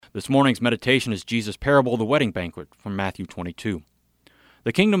This morning's meditation is Jesus' parable of the wedding banquet from Matthew 22.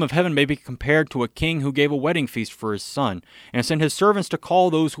 The kingdom of heaven may be compared to a king who gave a wedding feast for his son, and sent his servants to call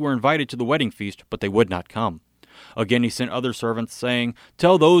those who were invited to the wedding feast, but they would not come. Again he sent other servants, saying,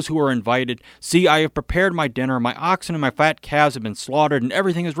 "Tell those who are invited, see, I have prepared my dinner, my oxen and my fat calves have been slaughtered, and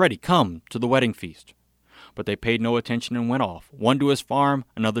everything is ready. Come to the wedding feast." But they paid no attention and went off, one to his farm,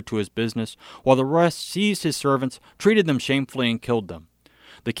 another to his business, while the rest seized his servants, treated them shamefully, and killed them.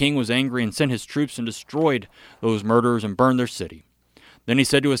 The king was angry and sent his troops and destroyed those murderers and burned their city. Then he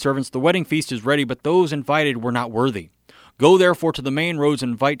said to his servants, "The wedding feast is ready, but those invited were not worthy. Go therefore to the main roads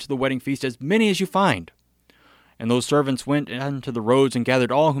and invite to the wedding feast as many as you find." And those servants went into the roads and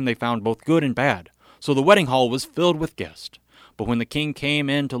gathered all whom they found, both good and bad. So the wedding hall was filled with guests. But when the king came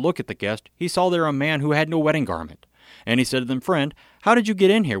in to look at the guest, he saw there a man who had no wedding garment. And he said to them, "Friend, how did you get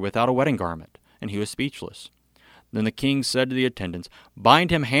in here without a wedding garment?" And he was speechless. Then the king said to the attendants,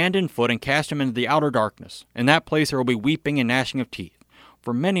 "Bind him hand and foot and cast him into the outer darkness. In that place there will be weeping and gnashing of teeth.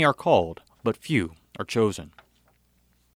 For many are called, but few are chosen."